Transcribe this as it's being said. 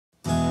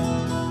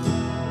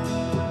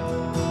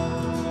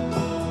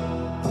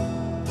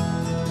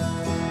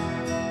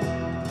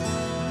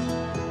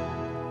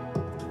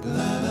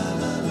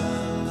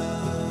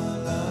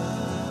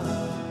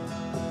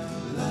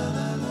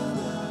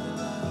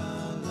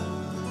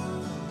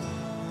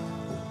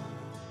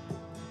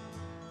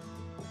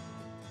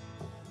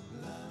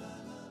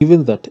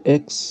Given that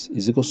x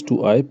is equals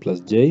to I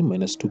plus j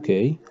minus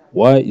 2k,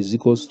 y is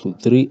equals to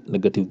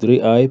negative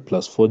 3i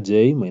plus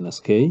 4j minus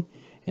k,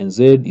 and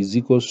z is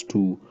equals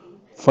to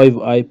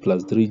 5i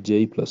plus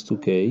 3j plus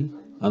 2k,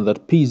 and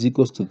that p is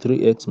equals to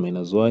 3x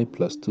minus y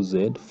plus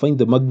 2z, find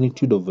the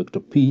magnitude of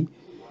vector p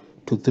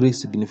to three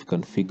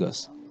significant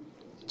figures.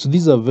 So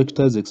these are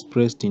vectors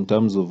expressed in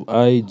terms of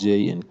I,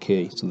 j, and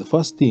k. So the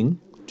first thing,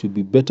 it would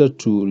be better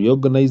to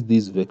reorganize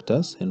these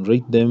vectors and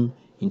write them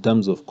in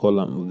terms of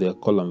their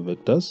column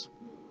vectors.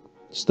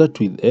 Start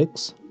with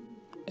x.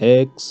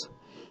 X,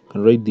 you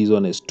can write this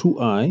one as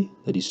 2i,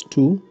 that is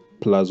 2,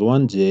 plus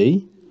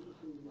 1j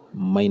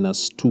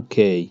minus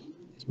 2k.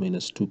 It's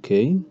minus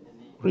 2k.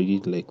 Write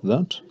it like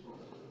that.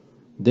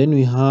 Then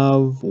we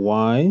have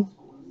y,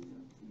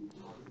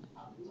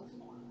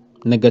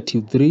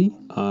 negative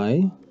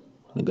 3i,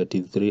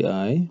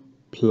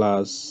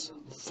 plus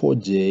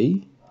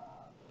 4j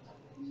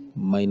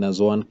minus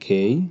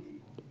 1k.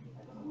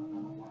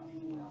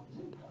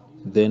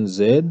 Then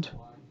z,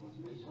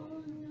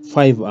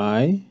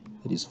 5i,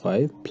 that is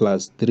 5,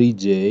 plus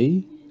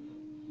 3j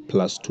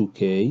plus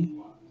 2k.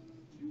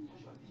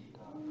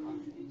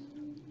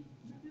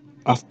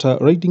 After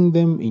writing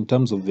them in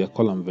terms of their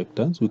column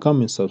vectors, we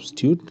come and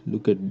substitute.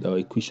 Look at our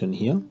equation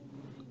here.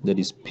 That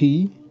is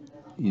p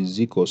is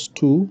equals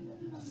to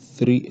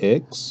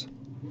 3x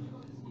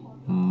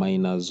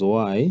minus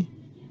y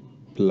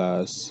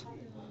plus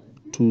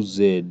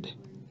 2z.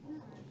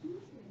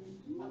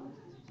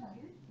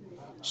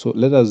 So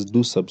let us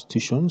do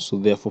substitution. So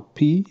therefore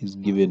p is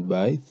given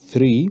by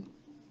 3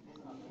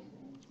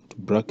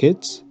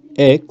 brackets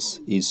x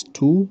is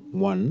 2,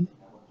 1,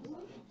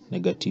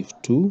 negative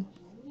 2,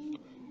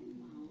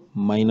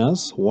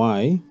 minus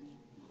y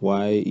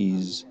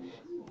is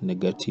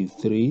negative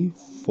 3,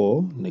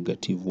 4,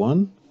 negative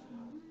 1,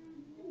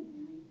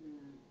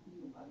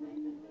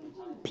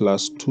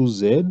 plus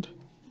 2z,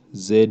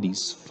 z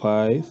is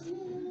 5,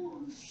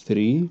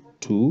 3,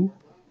 2,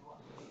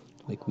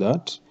 like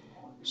that.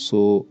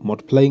 So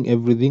multiplying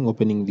everything,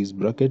 opening this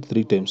bracket,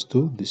 3 times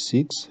 2, this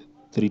 6,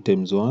 3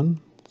 times 1,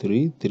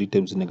 3, 3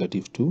 times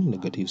negative 2,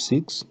 negative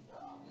 6,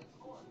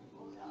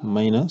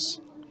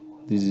 minus,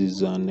 this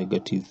is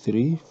negative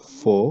 3,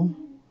 4,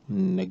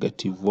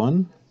 negative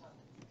 1,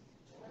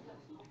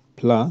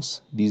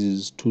 plus, this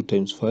is 2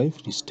 times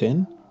 5, this is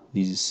 10,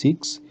 this is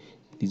 6,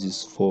 this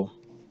is 4.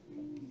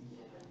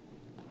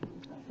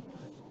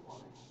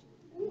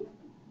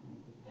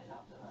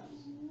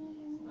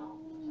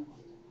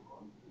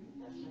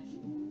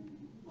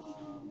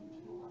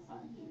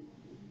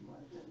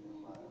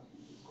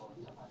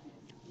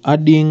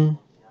 Adding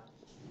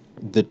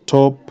the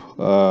top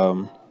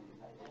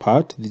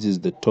part, this is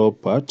the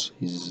top part,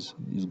 is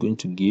going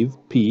to give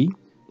p,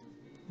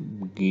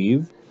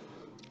 give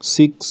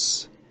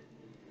 6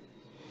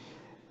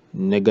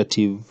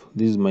 negative,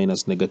 this is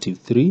minus negative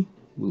 3,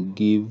 will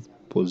give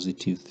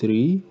positive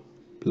 3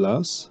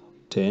 plus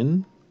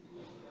 10.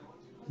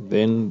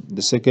 Then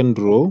the second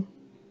row,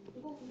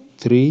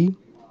 3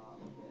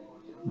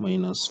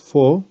 minus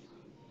 4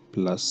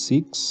 plus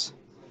 6.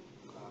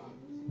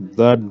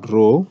 Third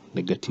row,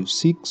 negative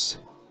 6.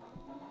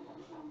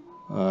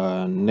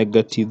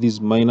 Negative, this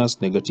minus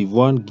negative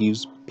 1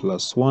 gives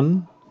plus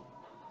 1,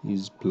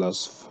 is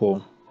plus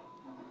 4.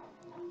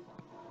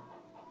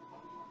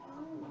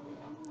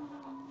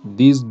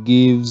 This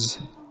gives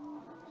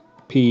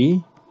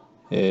p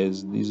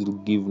as this will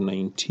give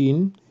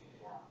 19,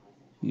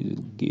 it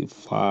will give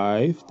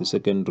 5, the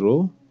second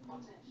row.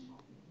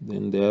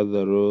 Then the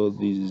other row,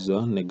 this is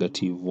a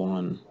negative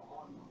 1.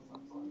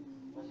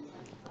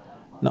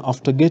 Now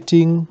after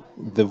getting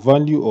the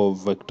value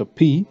of vector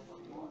p,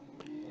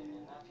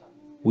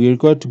 we are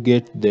required to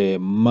get the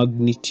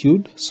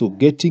magnitude. So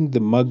getting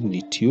the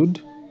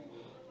magnitude,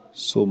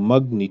 so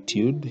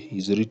magnitude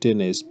is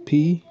written as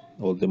p,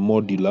 or the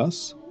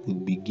modulus will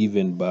be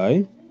given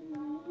by,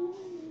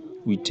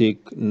 we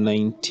take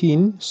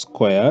 19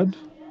 squared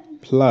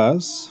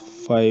plus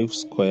 5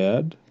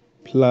 squared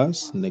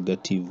plus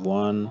negative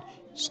 1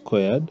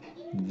 squared,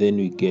 then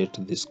we get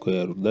the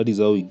square root. That is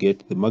how we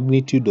get the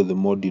magnitude of the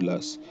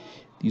modulus.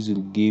 This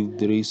will give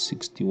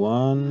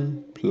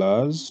 361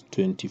 plus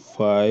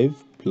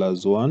 25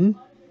 plus 1,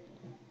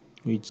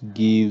 which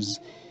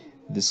gives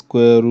the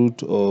square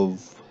root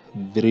of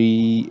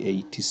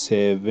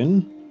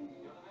 387.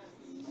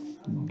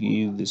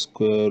 Give the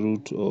square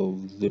root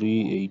of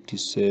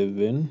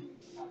 387,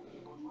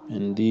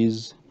 and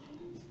these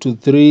to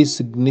three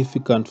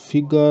significant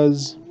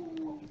figures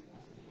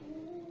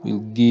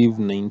will give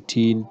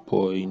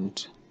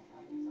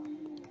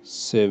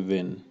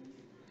 19.7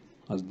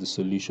 as the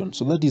solution.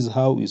 So that is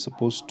how we're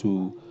supposed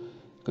to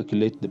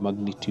calculate the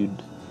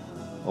magnitude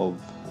of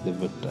the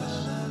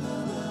vectors.